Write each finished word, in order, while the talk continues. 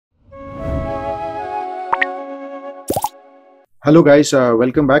Hello guys,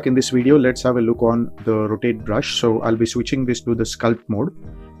 welcome back. In this video let's have a look on the rotate brush. So I'll be switching this to the sculpt mode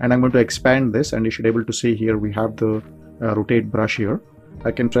and I'm going to expand this, and you should be able to see here we have the rotate brush here.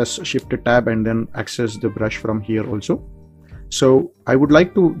 I can press shift tab and then access the brush from here also. So I would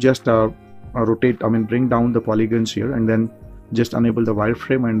like to just bring down the polygons here and then just enable the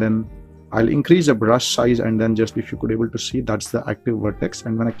wireframe, and then I'll increase the brush size, and then just if you could able to see that's the active vertex,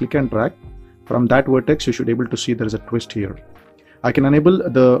 and when I click and drag from that vertex you should be able to see there is a twist here. I can enable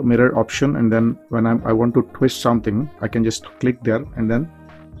the mirror option, and then when I want to twist something I can just click there and then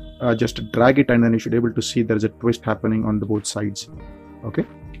just drag it, and then you should be able to see there is a twist happening on the both sides. Okay,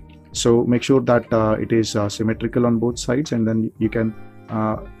 so make sure that it is symmetrical on both sides, and then you can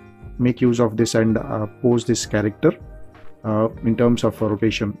make use of this and pose this character in terms of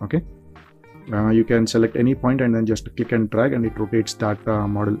rotation. Okay, you can select any point and then just click and drag and it rotates that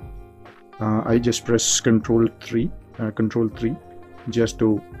model. I just press control 3 just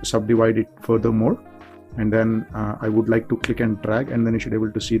to subdivide it furthermore, and then I would like to click and drag, and then you should be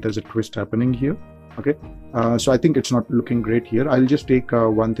able to see there's a twist happening here. Okay, so I think it's not looking great here. I'll just take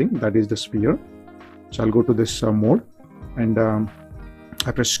one thing, that is the sphere. So I'll go to this mode, and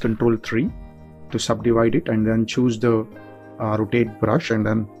I press control 3 to subdivide it, and then choose the rotate brush, and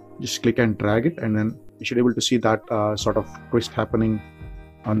then just click and drag it, and then you should be able to see that sort of twist happening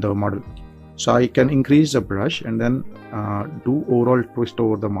on the model. So I can increase the brush and then do overall twist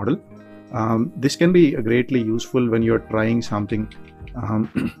over the model. This can be greatly useful when you're trying something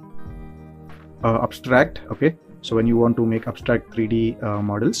abstract. Okay, so when you want to make abstract 3D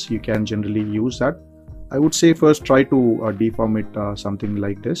models, you can generally use that. I would say first try to deform it something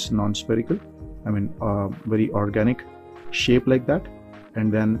like this, non-spherical, very organic shape like that,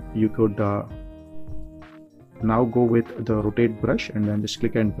 and then you could now go with the rotate brush and then just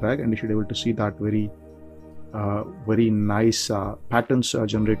click and drag, and you should be able to see that very nice patterns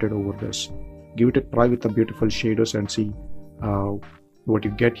generated over this. Give it a try with the beautiful shaders and see what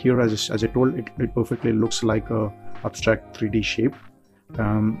you get here. As I told, it perfectly looks like a abstract 3D shape.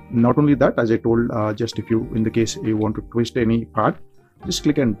 Not only that, as I told, just if you, in the case you want to twist any part, just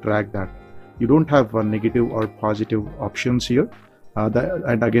click and drag that. You don't have negative or positive options here.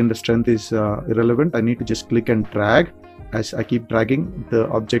 And again, the strength is irrelevant. I need to just click and drag. As I keep dragging, the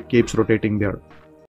object keeps rotating there.